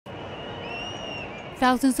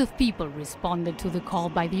Thousands of people responded to the call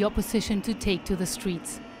by the opposition to take to the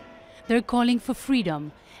streets. They're calling for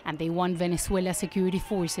freedom, and they want Venezuela's security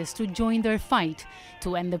forces to join their fight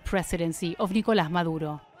to end the presidency of Nicolas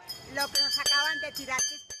Maduro.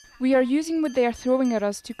 We are using what they are throwing at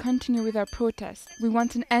us to continue with our protest. We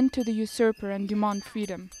want an end to the usurper and demand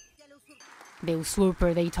freedom. The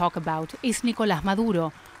usurper they talk about is Nicolas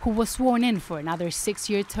Maduro, who was sworn in for another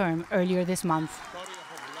 6-year term earlier this month.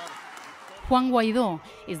 Juan Guaido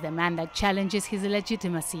is the man that challenges his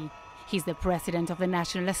legitimacy. He's the president of the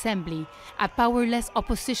National Assembly, a powerless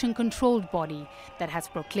opposition-controlled body that has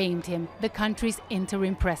proclaimed him the country's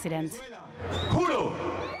interim president.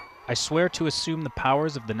 I swear to assume the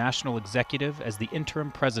powers of the national executive as the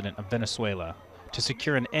interim president of Venezuela, to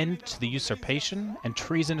secure an end to the usurpation and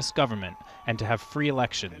treasonous government, and to have free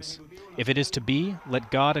elections. If it is to be,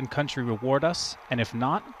 let God and country reward us, and if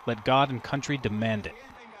not, let God and country demand it.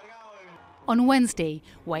 On Wednesday,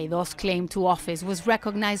 Guaido's claim to office was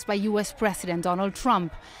recognized by US President Donald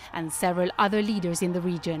Trump and several other leaders in the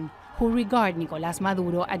region who regard Nicolas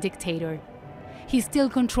Maduro a dictator. He still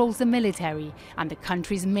controls the military and the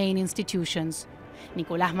country's main institutions.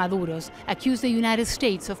 Nicolas Maduro's accused the United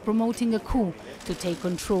States of promoting a coup to take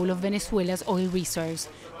control of Venezuela's oil reserves,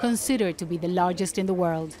 considered to be the largest in the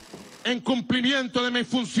world. En cumplimiento de mis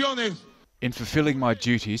funciones. In fulfilling my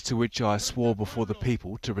duties to which I swore before the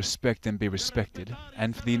people to respect and be respected,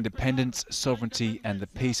 and for the independence, sovereignty and the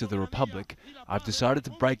peace of the Republic, I've decided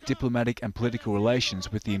to break diplomatic and political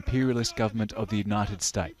relations with the imperialist government of the United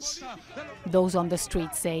States. Those on the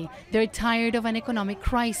streets say they're tired of an economic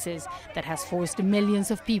crisis that has forced millions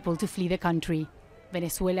of people to flee the country.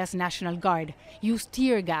 Venezuela's National Guard used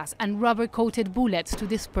tear gas and rubber-coated bullets to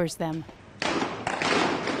disperse them.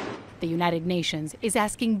 The United Nations is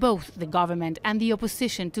asking both the government and the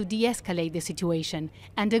opposition to de-escalate the situation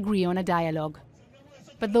and agree on a dialogue.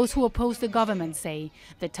 But those who oppose the government say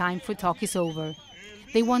the time for talk is over.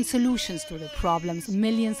 They want solutions to the problems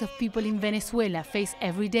millions of people in Venezuela face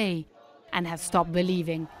every day and have stopped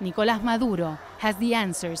believing Nicolas Maduro has the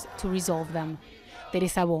answers to resolve them.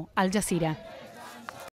 Teresa, Al Jazeera.